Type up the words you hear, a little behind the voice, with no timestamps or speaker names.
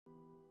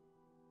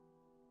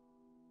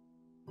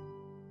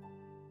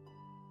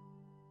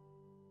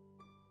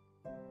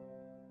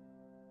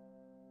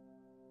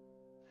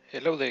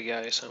Hello there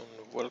guys and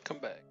welcome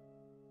back.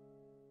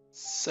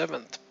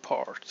 7th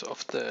part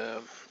of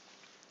the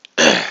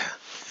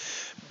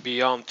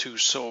Beyond Two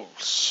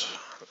Souls.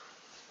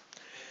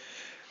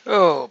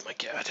 Oh my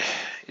god,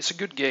 it's a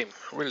good game,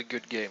 really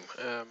good game.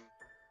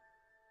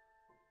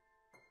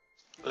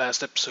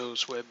 Last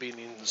episodes we've been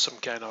in some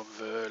kind of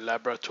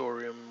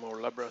laboratory.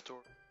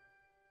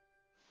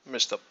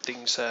 Messed up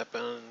things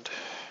happened.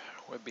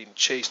 We've been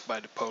chased by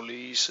the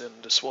police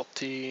and the SWAT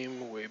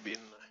team. We've been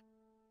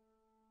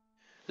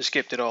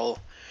escaped it all.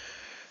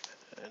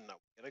 And now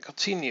we're gonna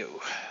continue.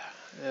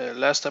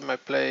 Last time I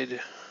played,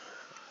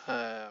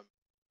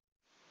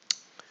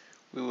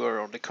 we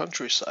were on the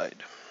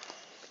countryside.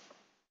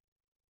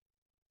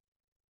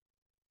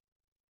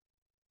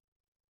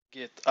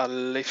 Get a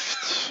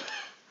lift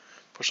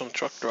for some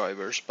truck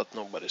drivers, but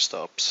nobody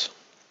stops.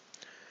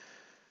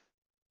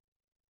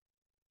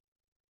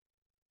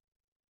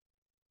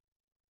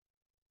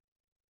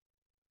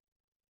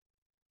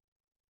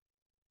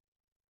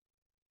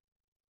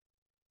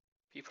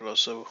 People are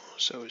so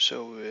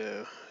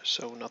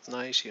not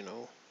nice, you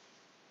know.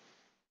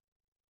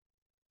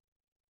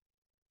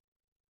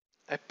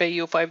 I pay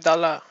you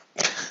 $5.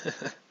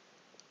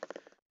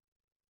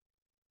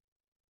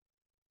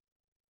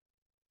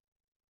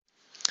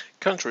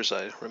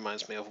 Countryside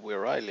reminds me of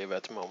where I live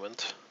at the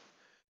moment.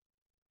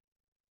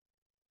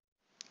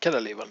 Can I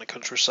live on the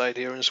countryside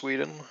here in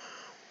Sweden?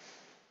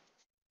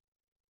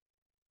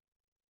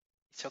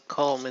 It's so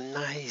calm and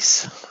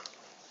nice.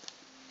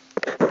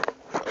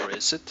 Or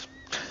is it?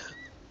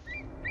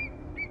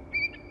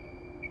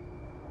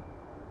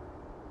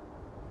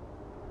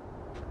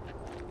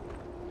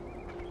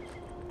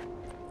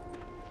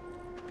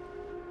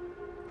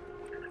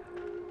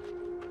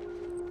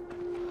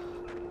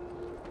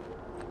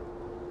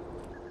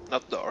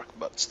 Not dark,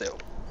 but still.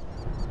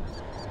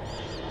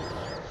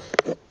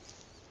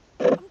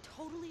 I'm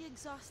totally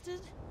exhausted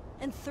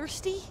and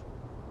thirsty,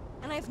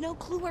 and I have no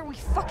clue where we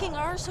fucking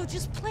are, so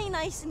just play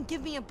nice and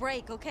give me a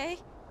break, okay?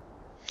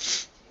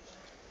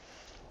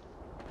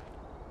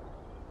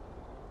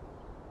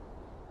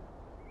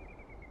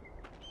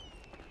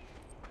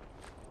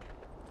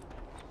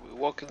 We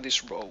walk in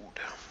this road.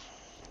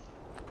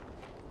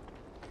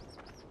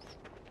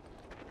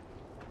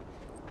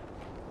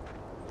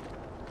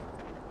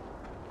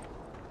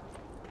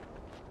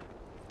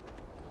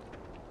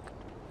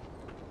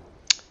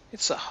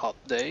 It's a hot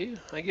day,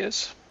 I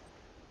guess.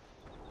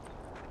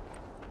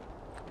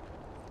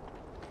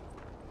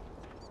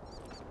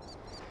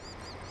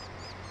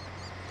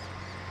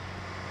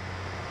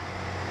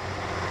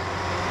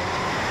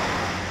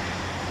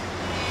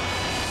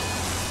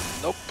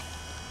 Nope.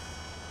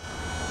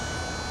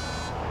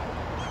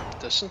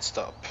 Doesn't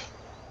stop.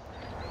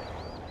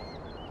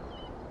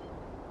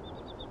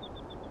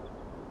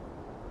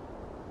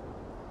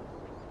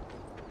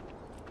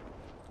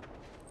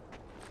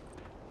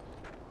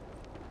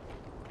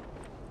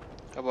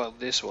 How about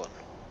this one?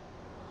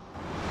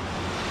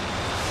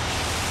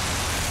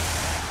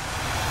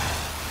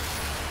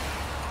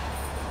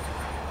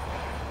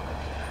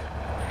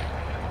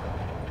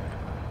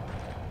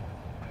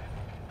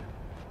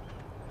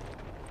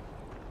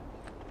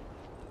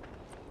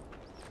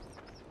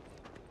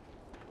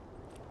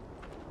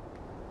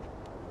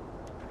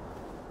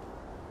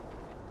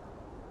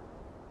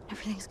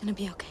 Everything's gonna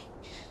be okay.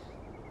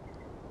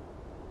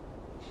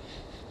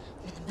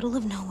 I'm in the middle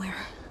of nowhere.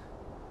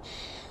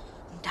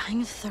 I'm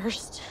dying of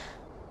thirst.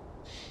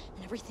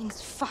 And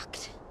everything's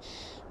fucked.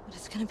 But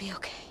it's gonna be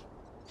okay.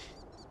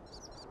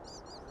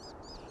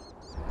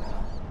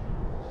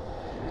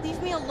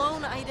 Leave me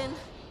alone, Aiden.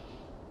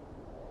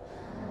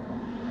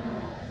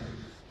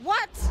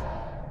 What?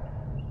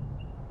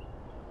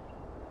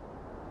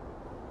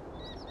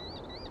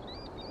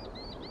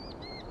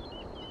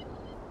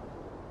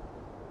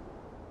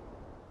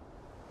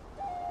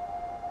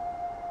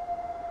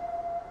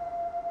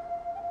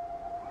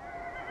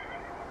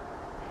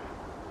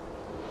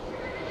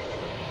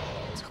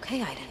 It's okay,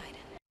 Aiden.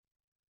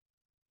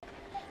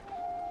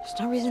 There's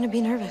no reason to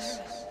be nervous.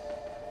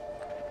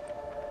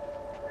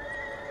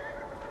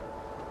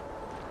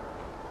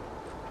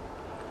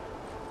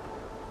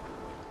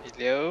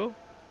 Hello?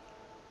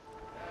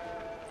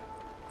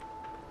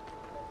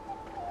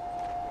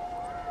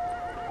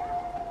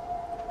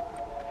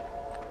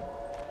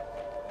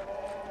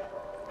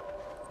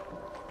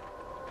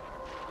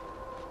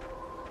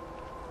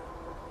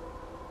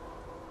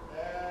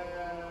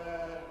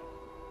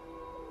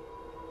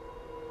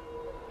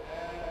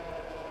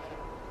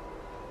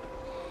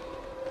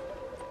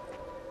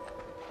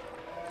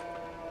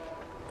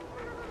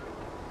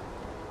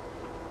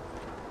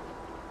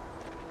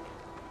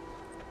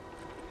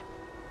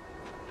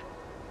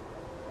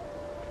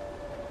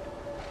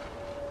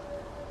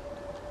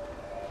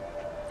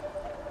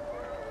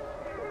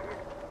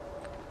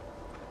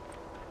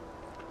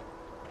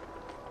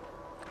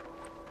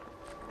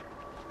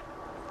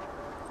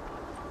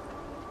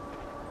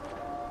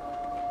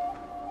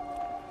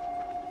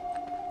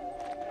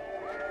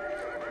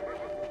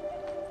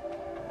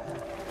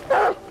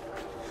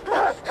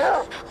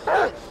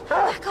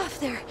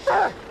 there.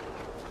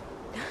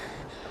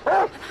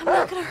 I'm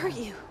not gonna hurt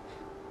you.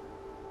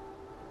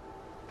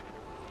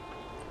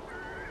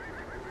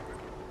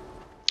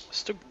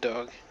 Stupid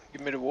dog.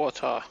 Give me the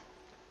water.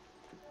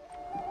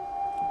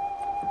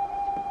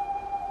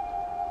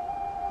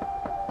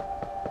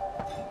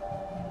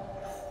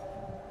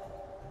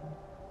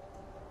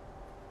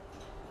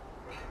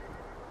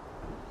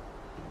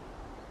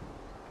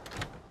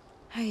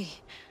 Hey,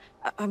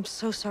 I'm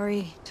so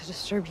sorry to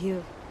disturb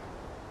you.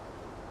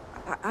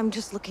 I'm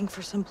just looking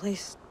for some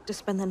place to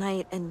spend the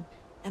night, and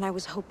I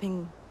was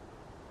hoping...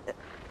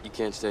 You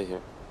can't stay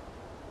here.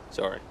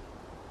 Sorry.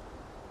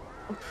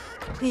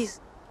 Please.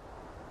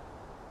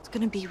 It's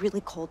gonna be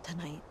really cold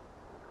tonight.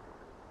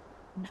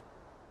 No,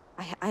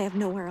 I have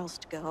nowhere else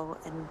to go,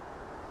 and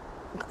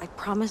I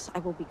promise I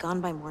will be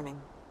gone by morning.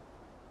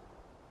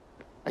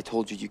 I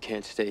told you you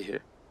can't stay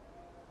here.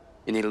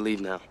 You need to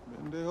leave now.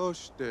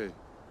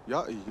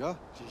 Ja,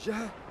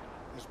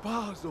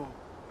 espazo.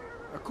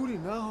 Akuri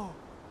nao.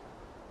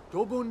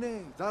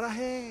 Dobone,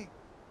 zarahe.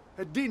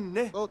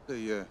 Hedinne.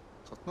 Ote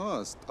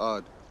khatnas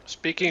ad.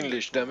 Speak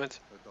English, damn it.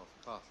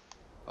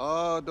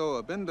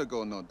 Do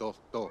abendago no do.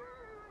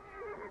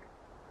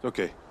 It's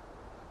okay.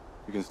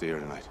 You can stay here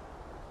tonight.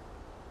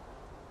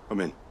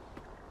 Come in.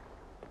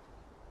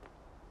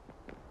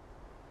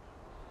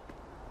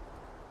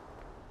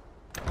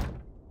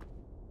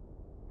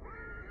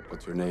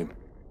 What's your name?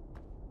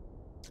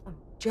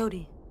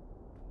 Jody.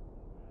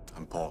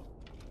 I'm Paul.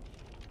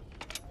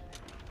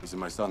 These are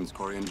my sons,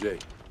 Corey and Jay.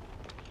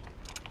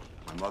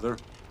 My mother,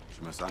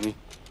 Shimasani.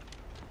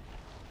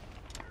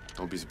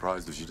 Don't be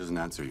surprised if she doesn't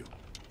answer you.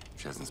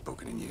 She hasn't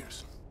spoken in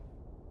years.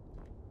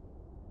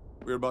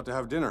 We're about to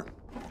have dinner.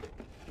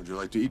 Would you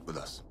like to eat with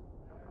us?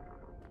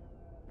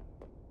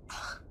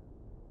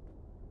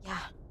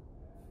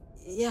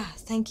 Yeah,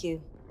 thank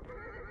you.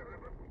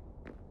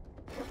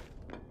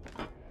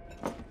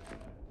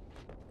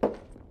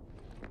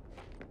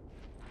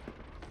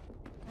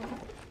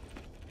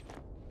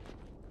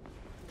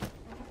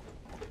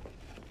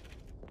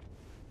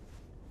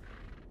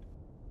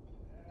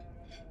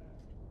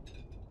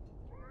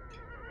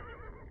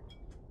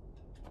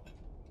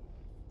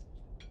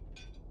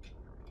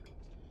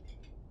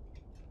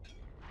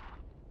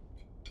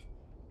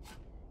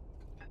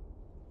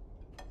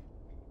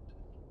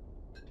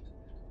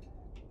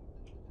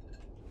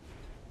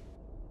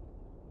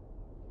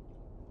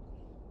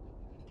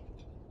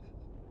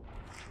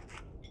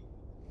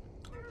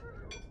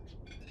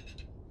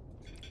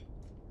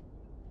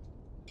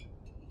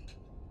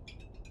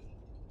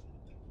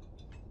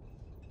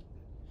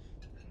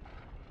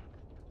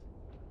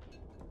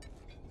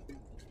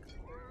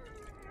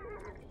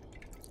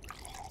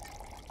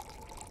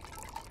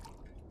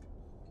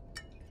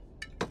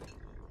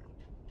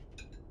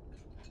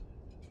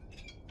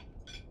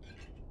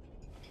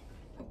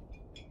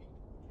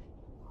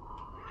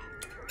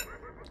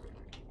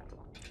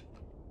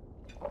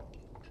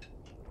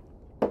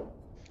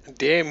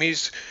 Damn,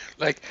 he's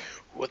like,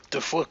 what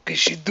the fuck is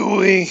she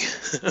doing?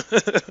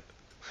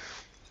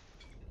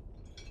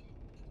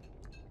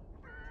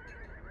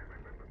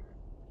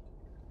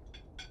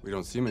 We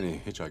don't see many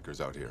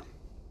hitchhikers out here.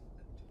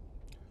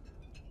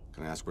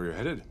 Can I ask where you're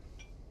headed?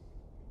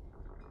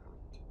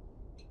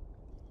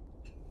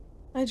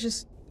 I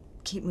just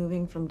keep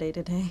moving from day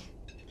to day.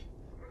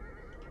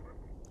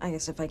 I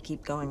guess if I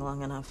keep going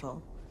long enough,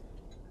 I'll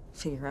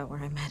figure out where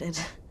I'm headed.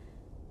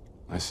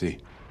 I see.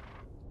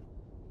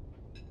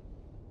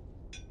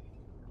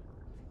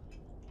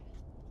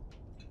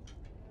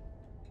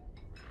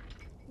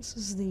 This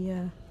is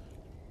the,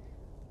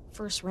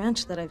 first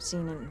ranch that I've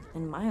seen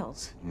in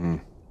miles. There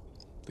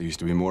used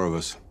to be more of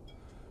us.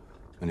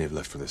 Many have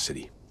left for the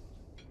city.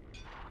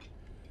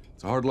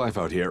 It's a hard life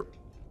out here.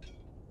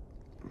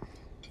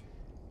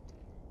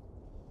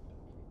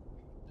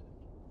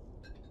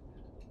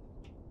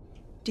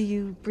 Do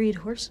you breed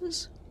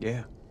horses?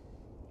 Yeah.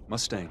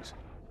 Mustangs.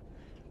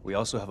 We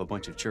also have a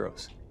bunch of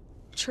churros.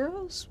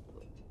 Churros?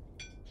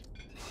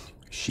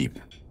 Sheep.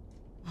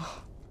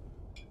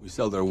 We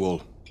sell their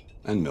wool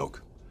and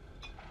milk.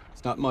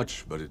 It's not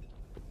much, but it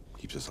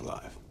keeps us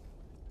alive.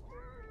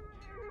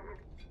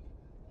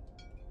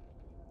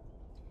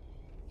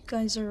 You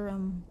guys are,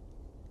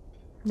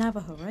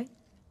 Navajo, right?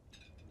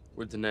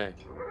 We're Dene.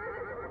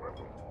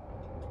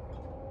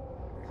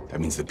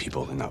 That means the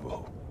people in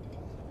Navajo.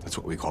 That's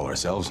what we call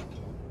ourselves.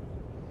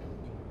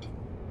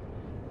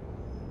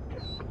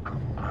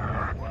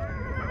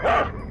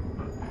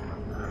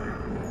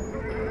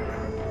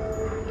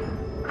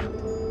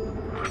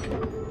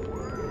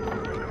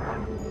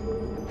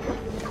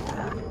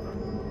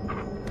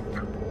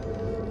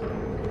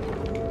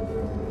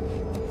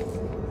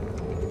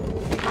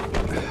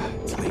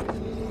 It's late.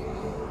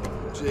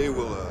 Jay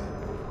will,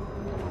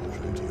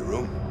 show you to your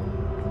room.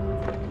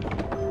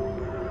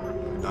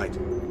 Good night.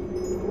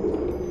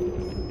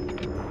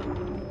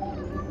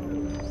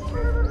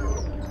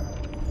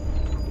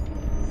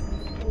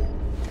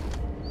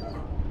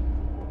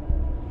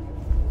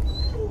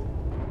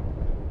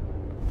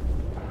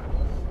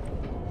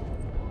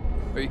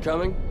 Are you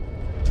coming?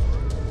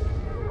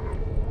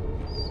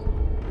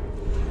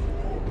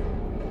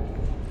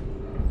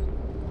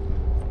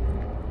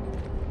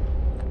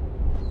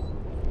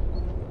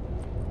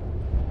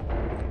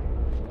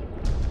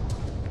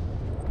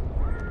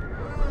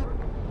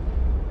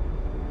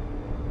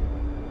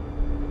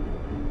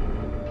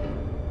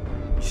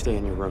 stay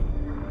in your room.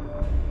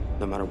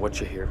 No matter what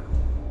you hear.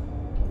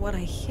 What I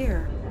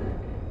hear?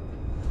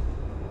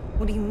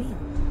 What do you mean?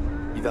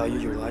 You value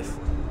your life?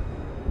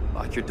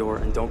 Lock your door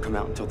and don't come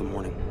out until the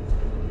morning.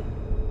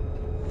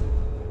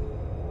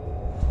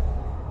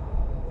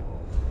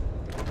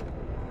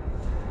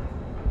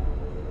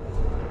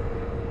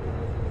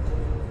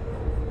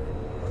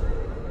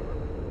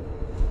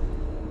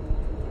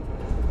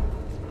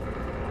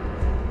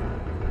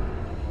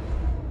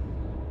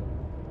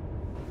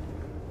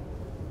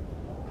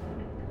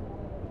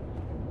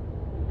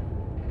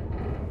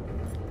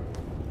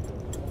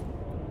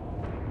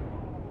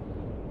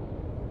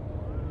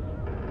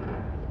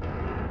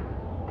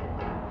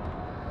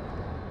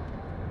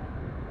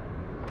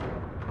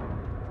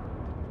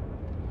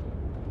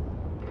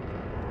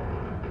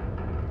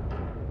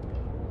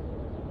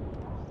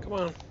 Come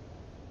on.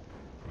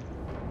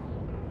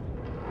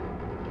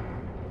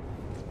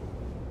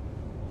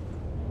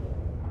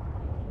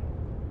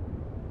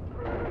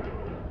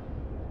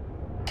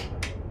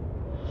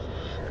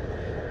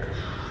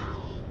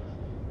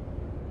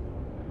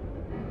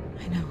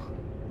 I know.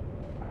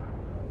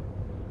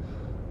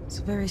 It's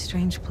a very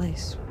strange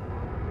place.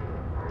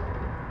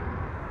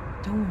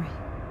 Don't worry.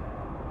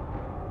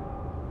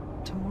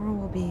 Tomorrow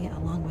will be a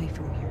long way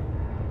from here.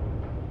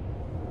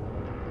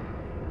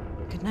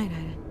 Good night,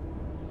 Ida.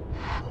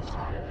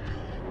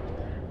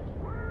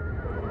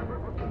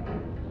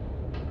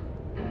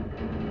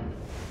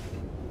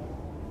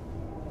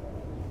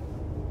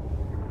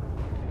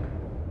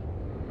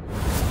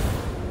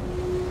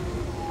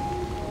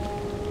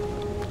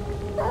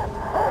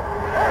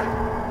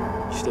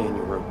 You stay in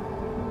your room.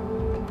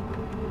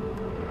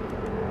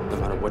 No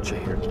matter what you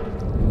hear.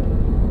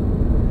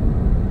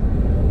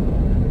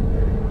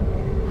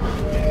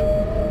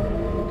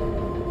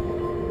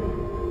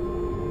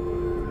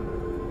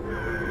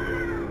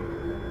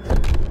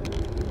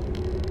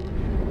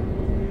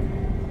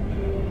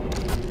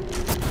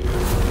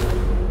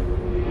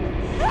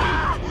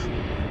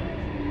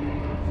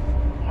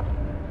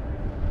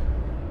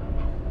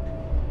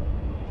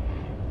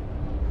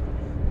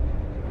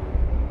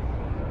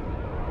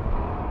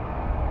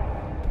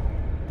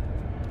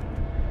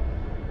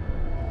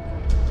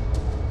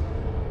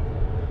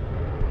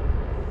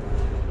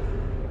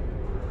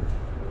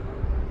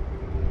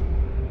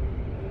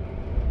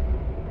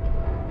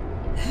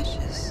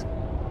 Ashes.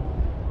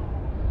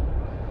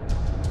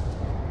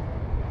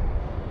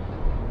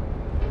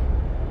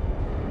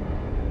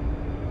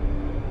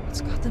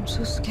 What's got them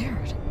so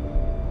scared?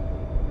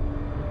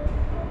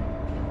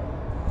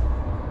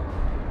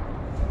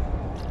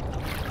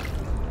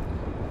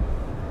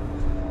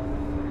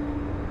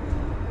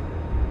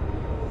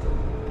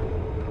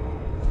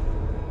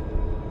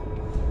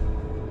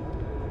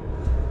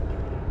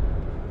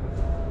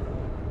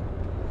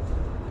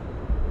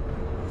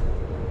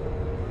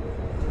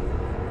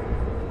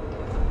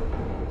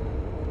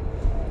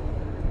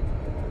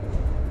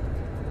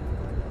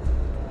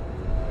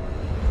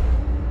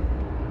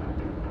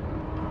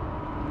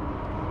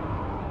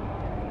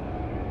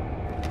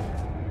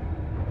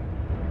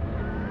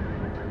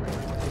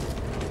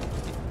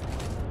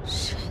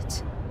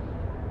 Shit.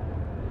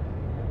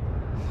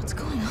 What's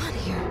going on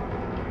here?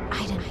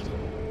 Aiden.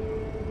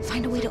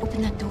 Find a way to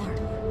open that door.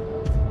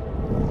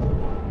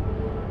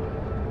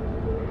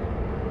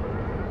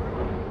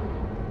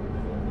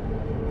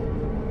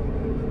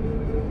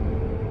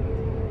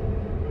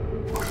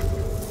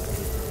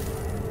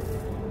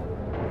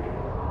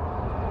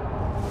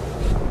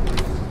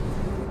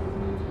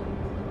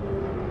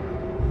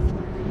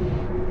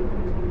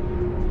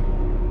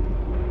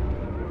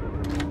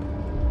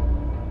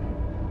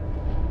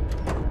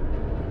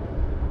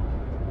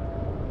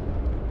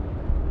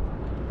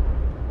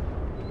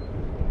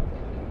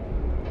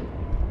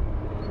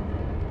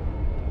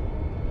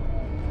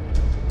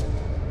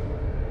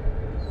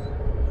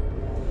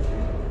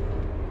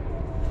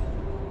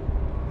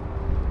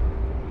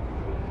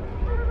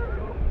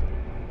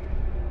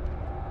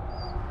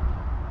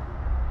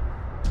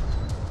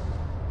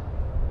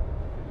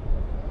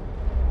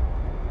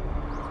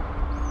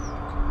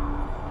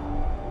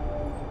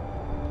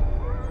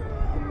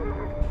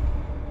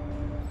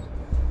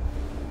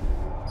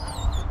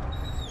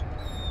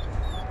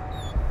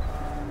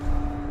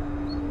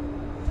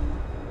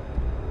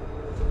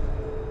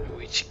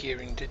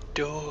 Scaring the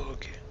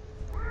dog.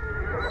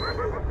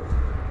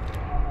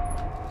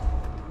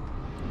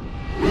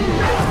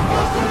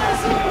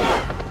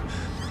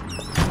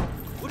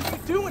 What are you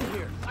doing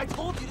here? I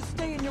told you to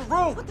stay in your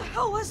room! What the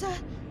hell was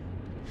that?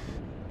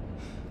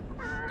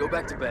 Go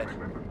back to bed.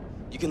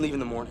 You can leave in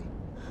the morning.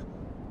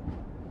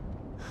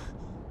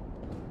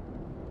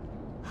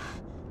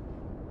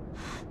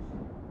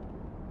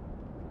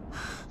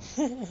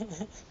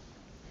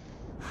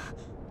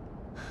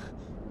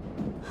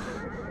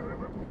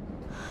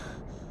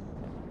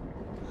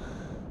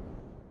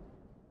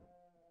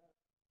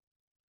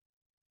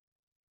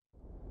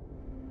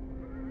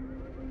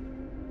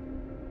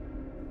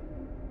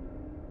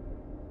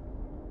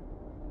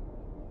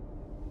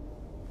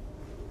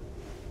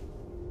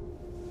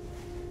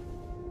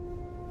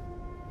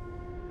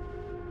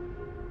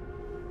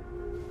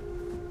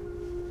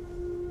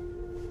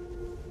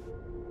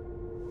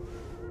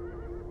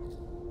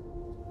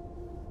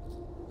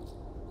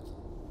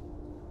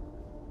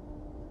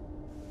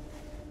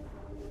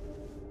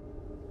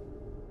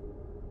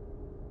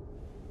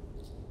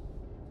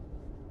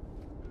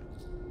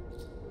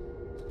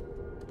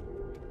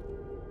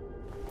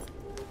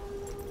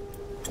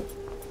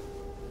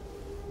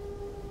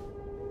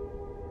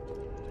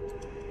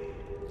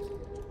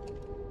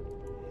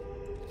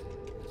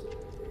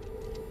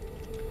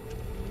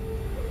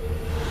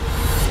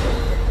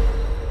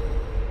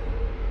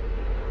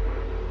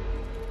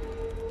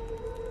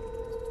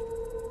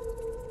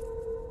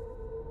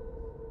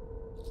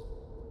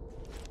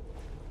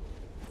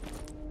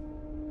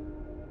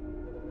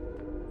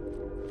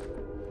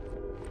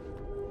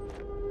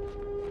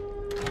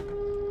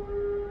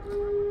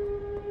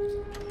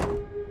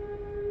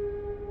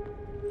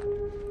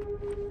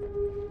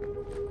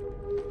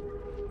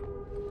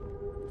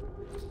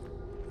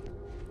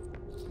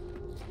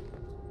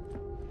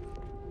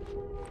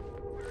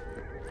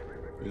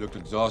 You looked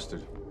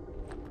exhausted.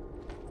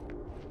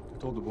 I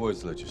told the boys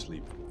to let you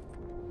sleep.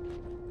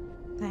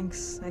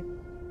 Thanks. I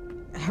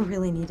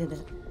really needed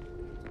it.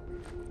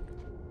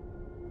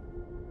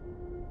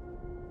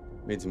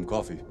 Made some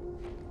coffee.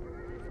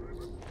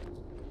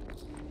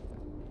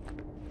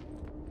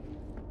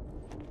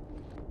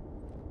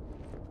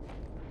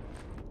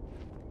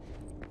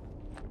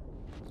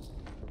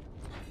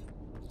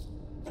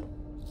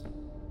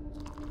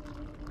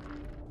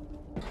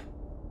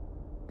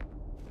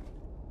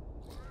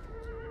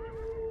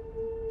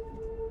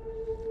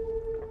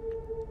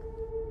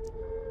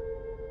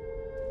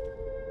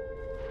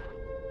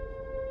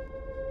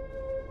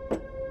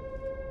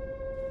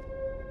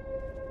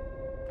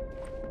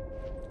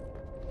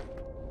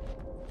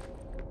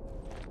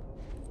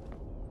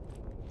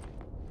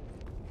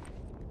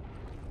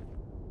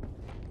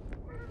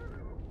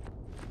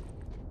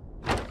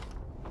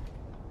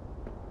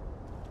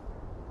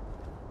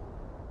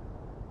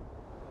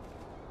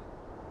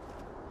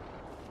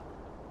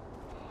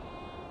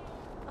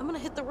 I'm gonna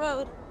hit the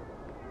road.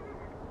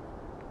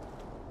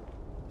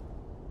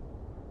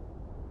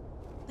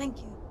 Thank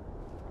you.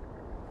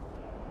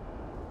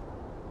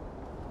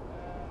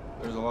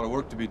 There's a lot of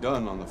work to be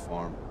done on the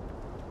farm.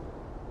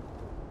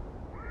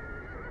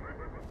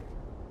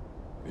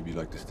 Maybe you'd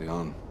like to stay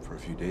on for a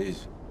few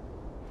days.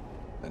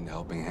 Lend a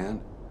helping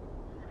hand.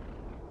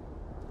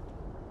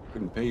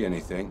 Couldn't pay you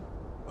anything,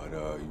 but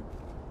you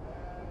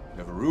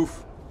have a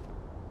roof,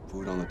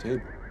 food on the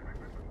table.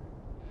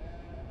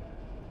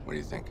 What do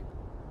you think?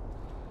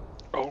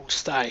 Old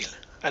style.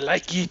 I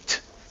like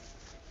it.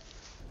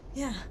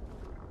 Yeah.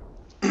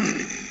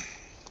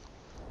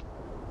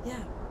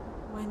 Yeah,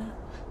 why not?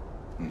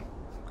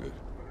 Good.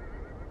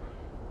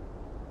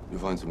 You'll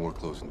find some more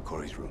clothes in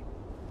Corey's room.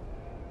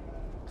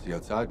 See you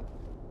outside?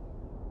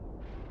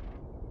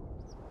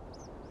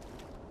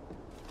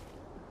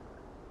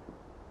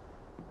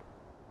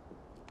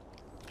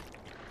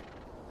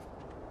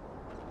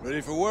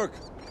 Ready for work?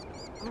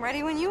 I'm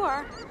ready when you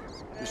are.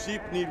 The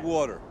sheep need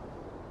water.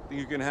 Think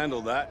you can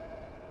handle that?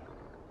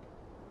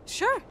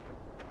 Sure.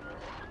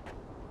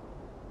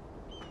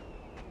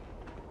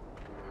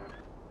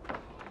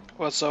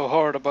 What's so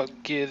hard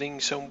about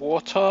getting some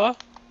water?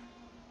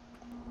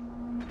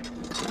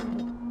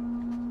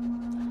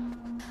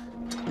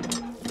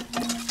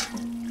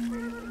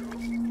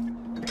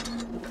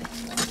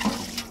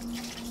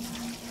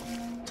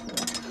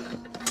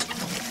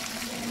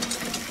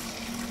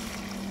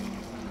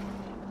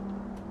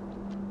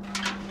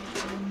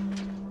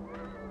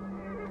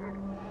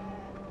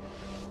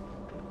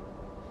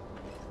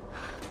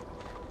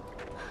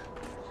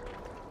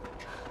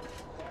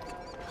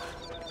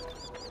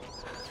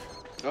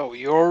 Oh,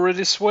 you're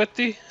already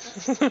sweaty?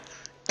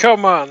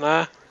 Come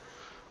on,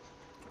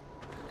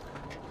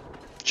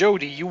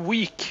 Jody, you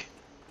weak.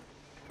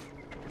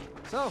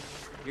 So,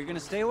 you're gonna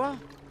stay a while?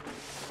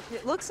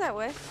 It looks that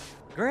way.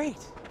 Great.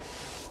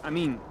 I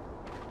mean,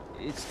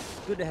 it's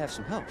good to have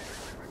some help.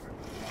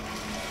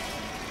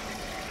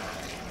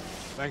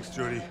 Thanks,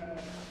 Judy.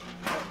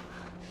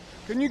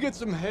 Can you get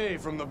some hay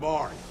from the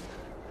barn?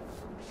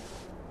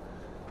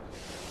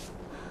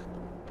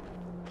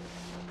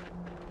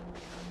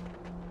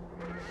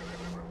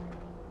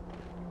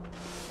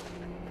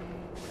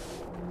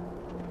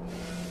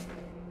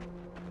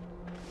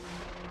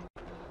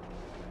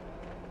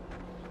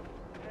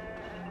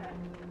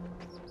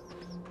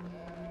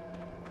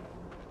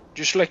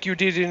 Just like you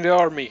did in the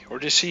army or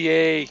the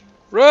CIA.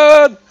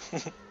 Run!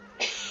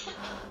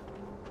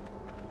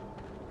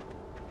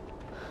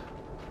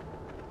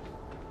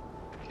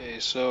 Okay,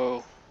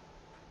 so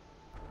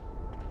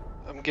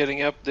I'm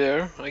getting up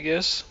there, I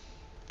guess.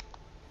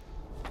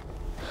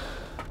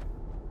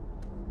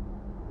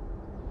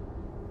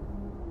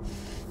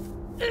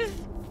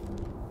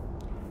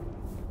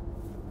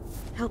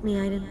 Help me,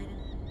 Aiden.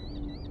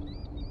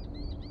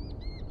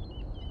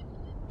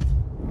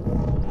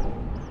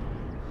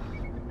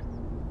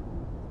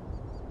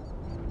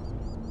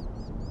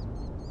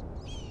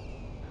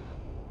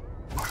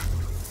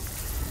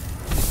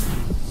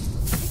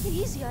 Take it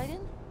easy, Aiden.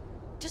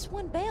 Just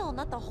one bale,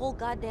 not the whole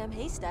goddamn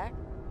haystack.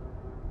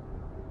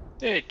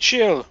 Hey,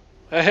 chill.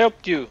 I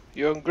helped you,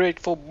 you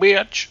ungrateful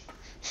bitch.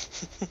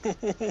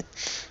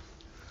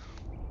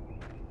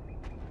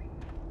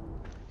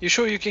 You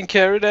sure you can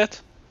carry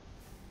that?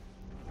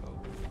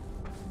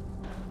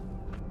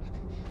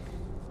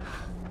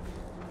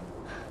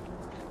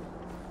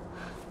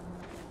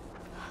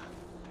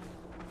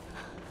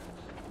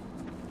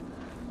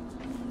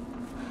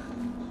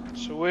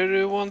 So where do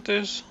you want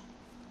this?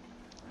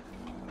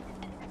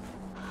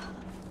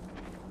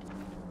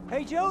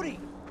 Hey, Jody!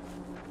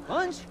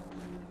 Lunch?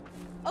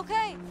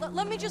 Okay,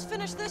 let me just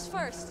finish this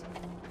first.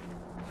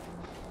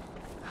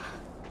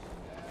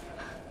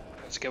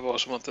 Det ska vara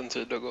som att en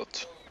tid har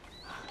gått.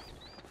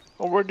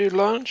 Already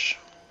lunch?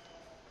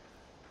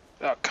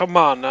 Oh, come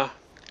on,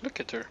 look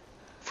at her.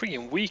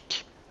 Freaking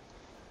weak.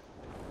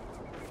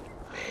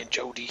 Man,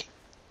 Jody.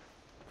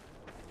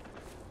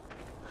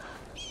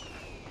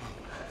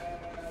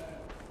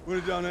 Put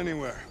it down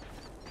anywhere.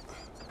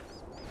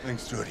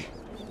 Thanks, Jody.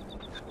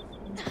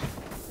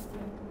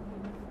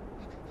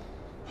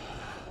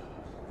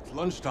 It's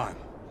lunchtime.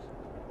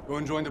 Go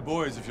and join the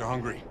boys if you're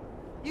hungry.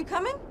 You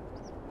coming?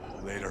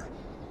 Later.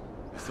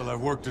 I still have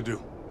work to do.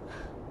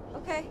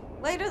 Okay,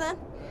 later then.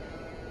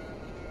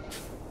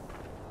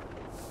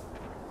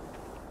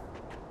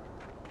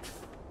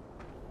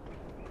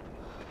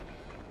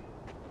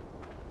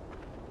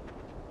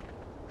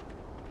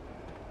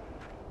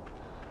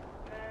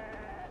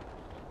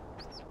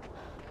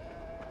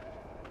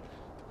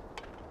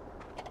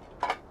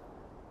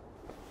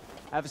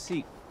 Have a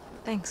seat.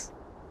 Thanks.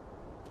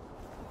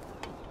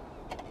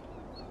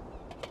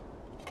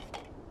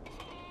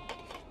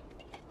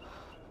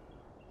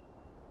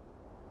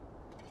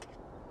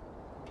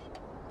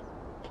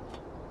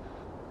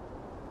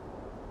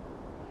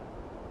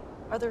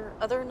 Are there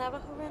other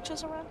Navajo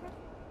ranches around here?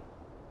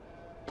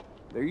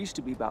 There used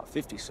to be about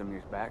 50 some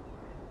years back,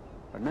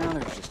 but now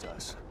there's just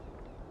us.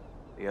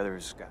 The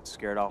others got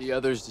scared off. The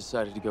others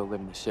decided to go live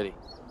in the city.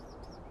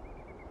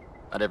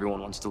 Not everyone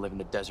wants to live in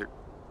the desert.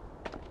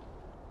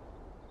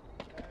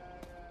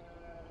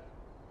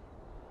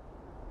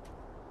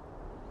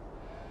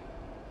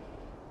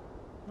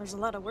 There's a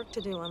lot of work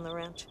to do on the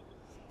ranch.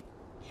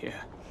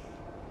 Yeah.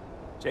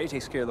 Jay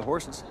takes care of the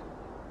horses.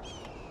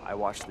 I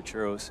watch the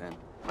churros, and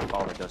my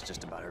father does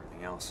just about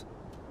everything else.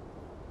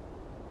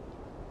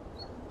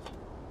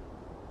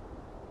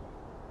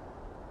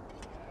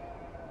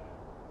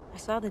 I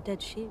saw the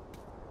dead sheep.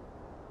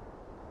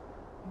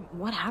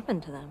 What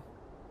happened to them?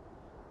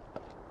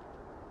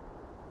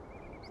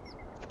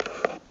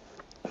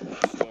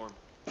 Storm.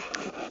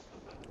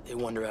 They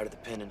wander out of the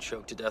pen and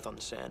choke to death on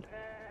the sand.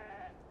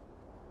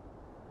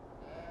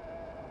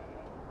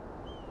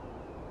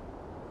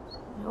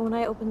 When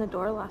I opened the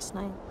door last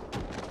night,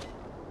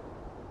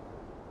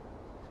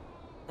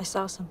 I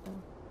saw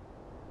something.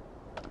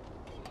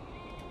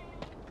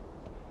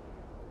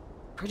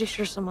 Pretty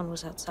sure someone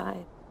was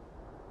outside.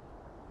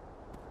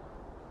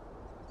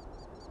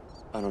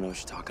 I don't know what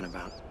you're talking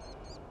about.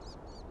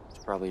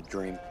 It's probably a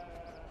dream.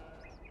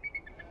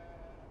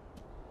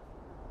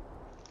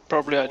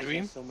 Probably a Always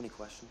dream. ask so many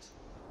questions.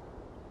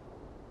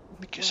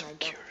 Because When I'm I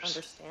don't curious.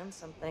 understand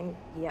something,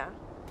 yeah.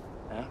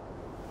 Yeah?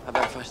 How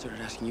about if I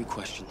started asking you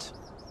questions?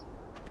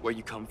 Where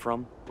you come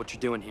from? What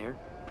you're doing here?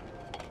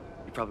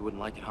 You probably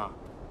wouldn't like it, huh?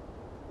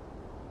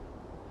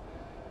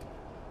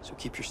 So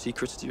keep your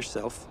secrets to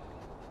yourself.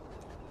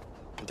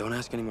 And don't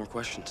ask any more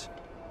questions.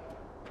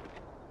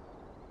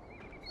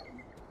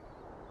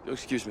 You'll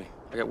excuse me.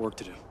 I got work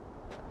to do.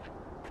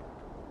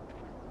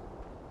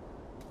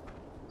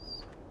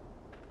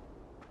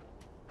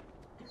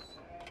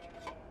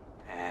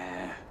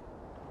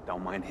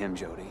 Don't mind him,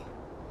 Jody.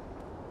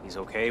 He's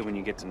okay when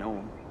you get to know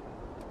him.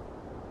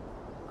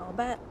 I'll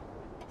bet.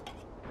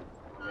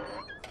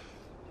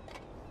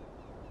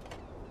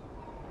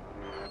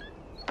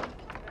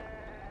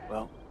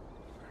 Well,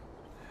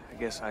 I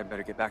guess I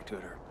better get back to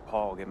it or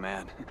Paul will get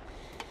mad.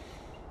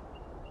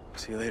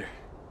 See you later.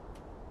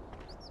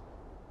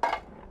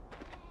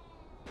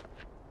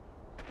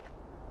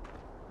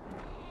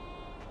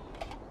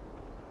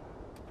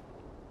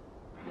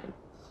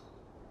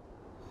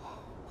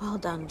 Well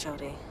done,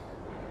 Jody.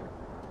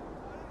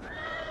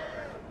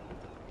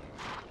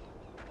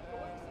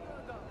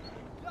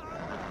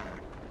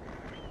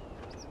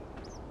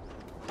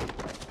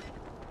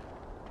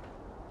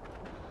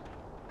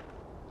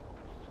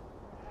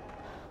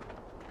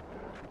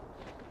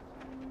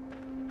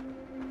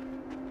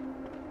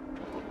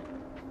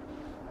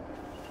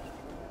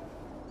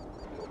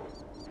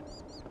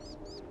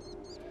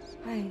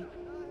 Hi.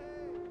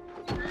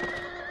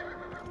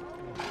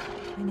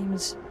 My name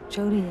is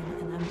Jody,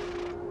 and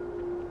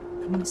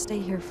I'm gonna stay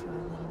here for a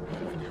little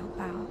bit and help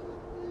out.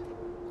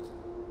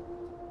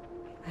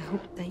 I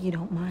hope that you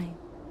don't mind.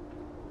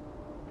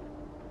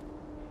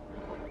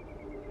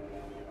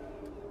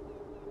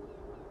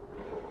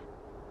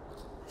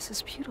 This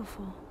is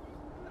beautiful.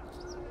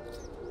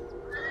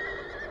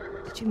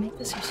 Did you make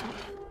this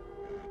yourself?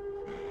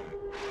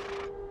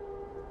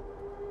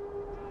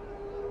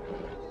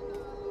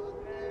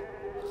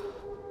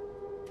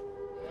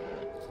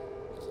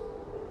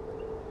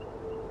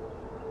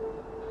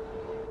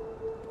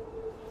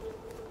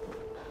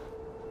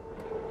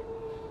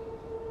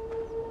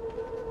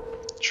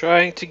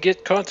 Trying to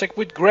get contact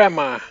with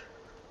Grandma.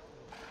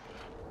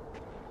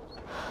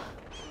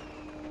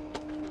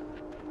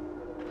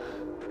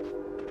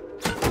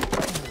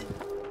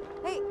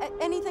 Hey,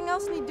 anything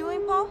else need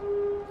doing, Paul?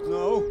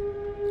 No,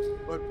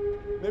 but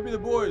maybe the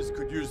boys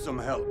could use some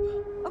help.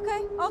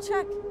 Okay, I'll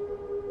check.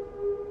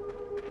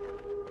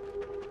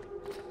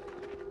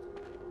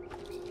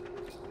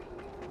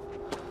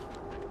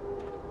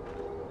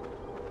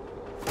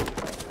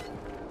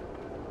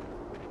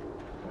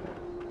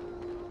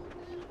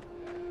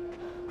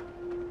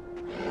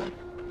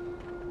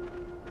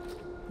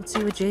 Let's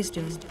see what Jay's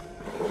doing.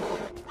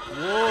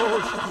 Whoa,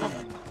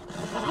 Steve.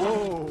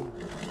 Whoa.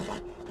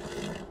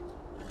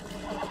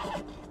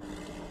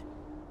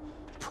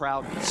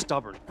 Proud and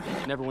stubborn.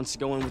 Never wants to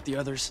go in with the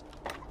others.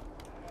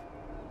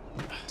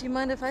 Do you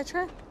mind if I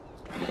try?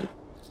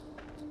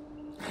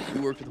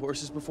 You worked with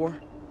horses before?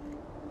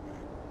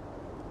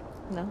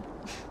 No?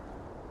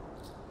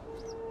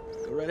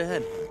 Go right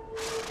ahead.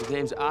 His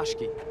name's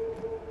Ashki.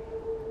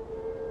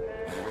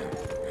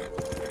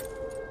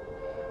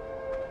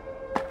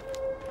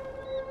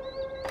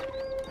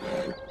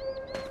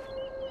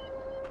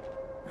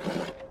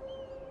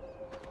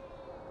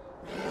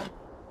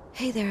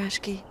 Hey there,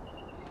 Ashki.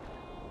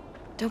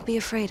 Don't be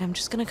afraid. I'm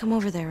just gonna come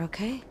over there,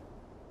 okay?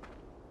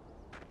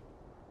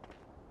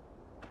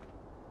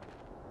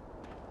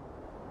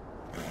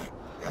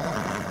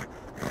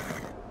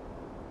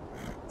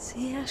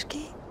 See,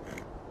 Ashki?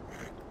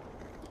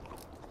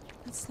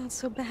 That's not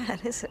so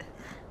bad, is it?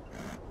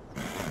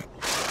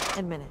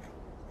 Admit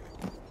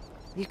it.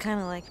 You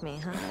kinda like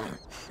me, huh?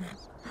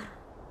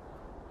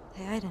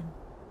 Hey, Aiden.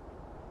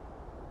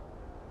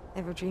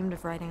 Ever dreamed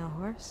of riding a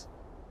horse?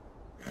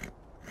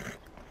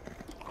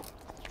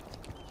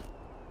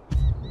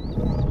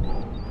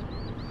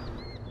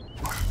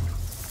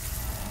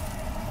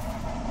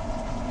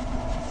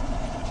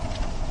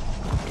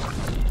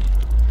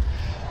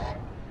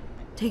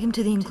 Take him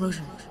to the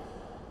enclosure.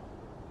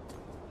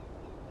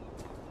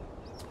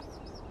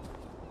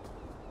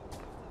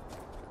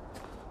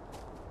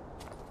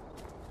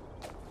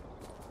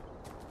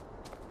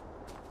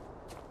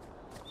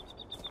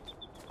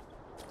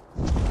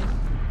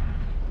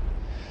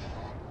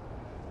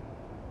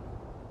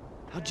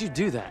 How'd you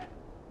do that?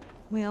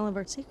 We all have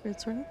our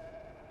secrets, right?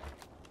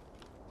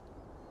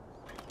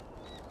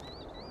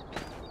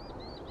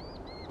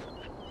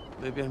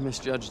 Maybe I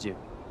misjudged you.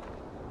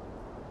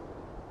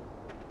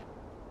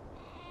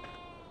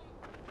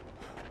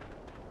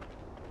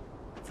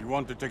 If you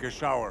want to take a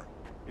shower,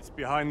 it's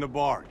behind the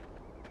barn.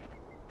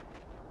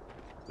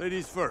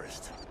 Ladies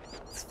first.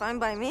 It's fine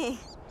by me.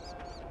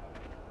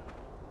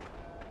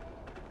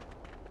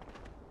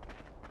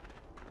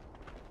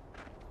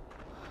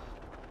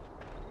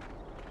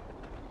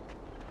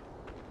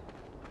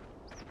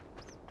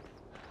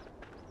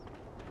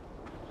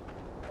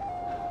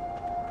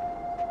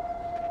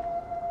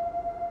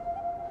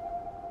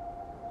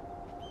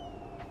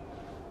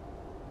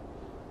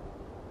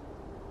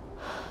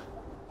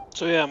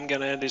 So yeah, I'm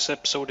gonna end this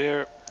episode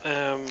here.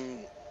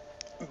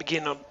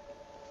 Begin on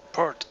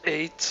part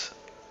 8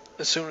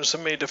 as soon as I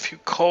made a few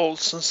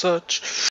calls and such.